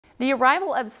The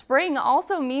arrival of spring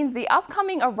also means the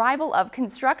upcoming arrival of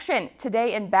construction.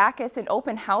 Today in Backus, an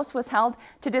open house was held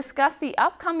to discuss the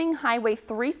upcoming Highway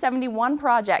 371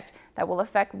 project that will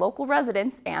affect local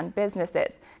residents and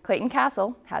businesses. Clayton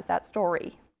Castle has that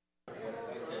story.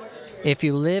 If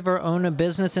you live or own a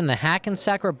business in the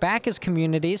Hackensack or Backus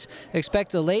communities,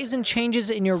 expect delays and changes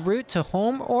in your route to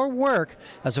home or work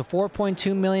as a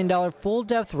 $4.2 million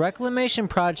full-depth reclamation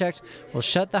project will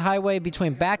shut the highway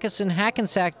between Backus and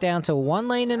Hackensack down to one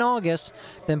lane in August.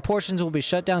 Then portions will be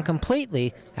shut down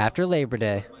completely after Labor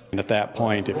Day. And at that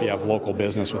point, if you have local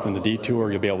business within the detour,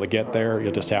 you'll be able to get there.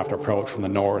 You'll just have to approach from the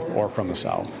north or from the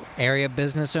south. Area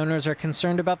business owners are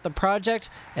concerned about the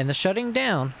project and the shutting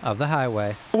down of the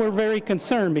highway. We're very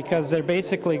concerned because they're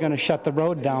basically going to shut the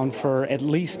road down for at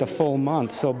least a full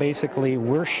month. So basically,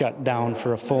 we're shut down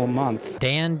for a full month.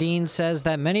 Dan Dean says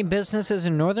that many businesses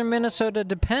in northern Minnesota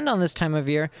depend on this time of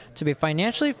year to be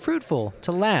financially fruitful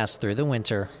to last through the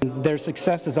winter. Their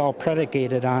success is all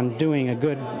predicated on doing a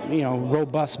good,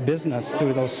 robust business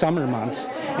through those summer months,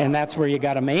 and that's where you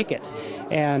got to make it.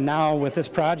 And now with this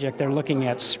project, they're looking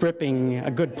at stripping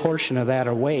a good portion of that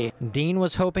away. Dean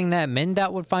was hoping that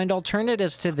MnDOT would find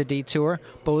alternatives to the detour,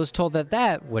 but was told that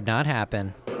that would not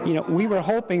happen. We were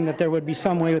hoping that there would be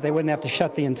some way that they wouldn't have to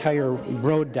shut the entire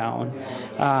road down,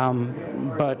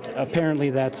 but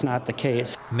apparently that's not the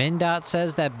case. MnDOT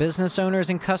says that business owners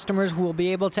and customers will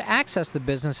be able to access the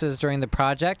businesses during the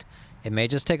project. It may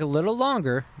just take a little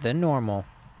longer than normal.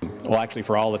 Well, actually,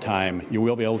 for all the time, you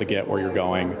will be able to get where you're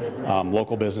going.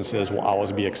 Local businesses will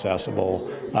always be accessible.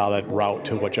 That route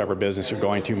to whichever business you're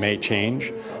going to may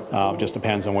change. Just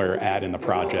depends on where you're at in the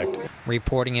project.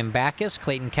 Reporting in Backus,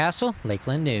 Clayton Castle,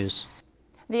 Lakeland News.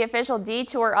 The official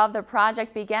detour of the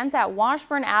project begins at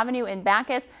Washburn Avenue in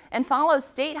Backus and follows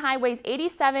State Highways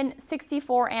 87,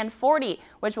 64, and 40,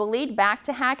 which will lead back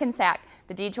to Hackensack.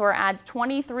 The detour adds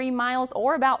 23 miles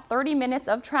or about 30 minutes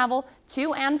of travel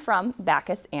to and from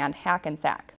Backus and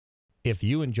Hackensack. If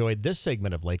you enjoyed this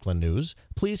segment of Lakeland News,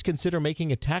 please consider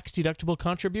making a tax-deductible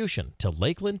contribution to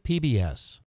Lakeland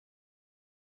PBS.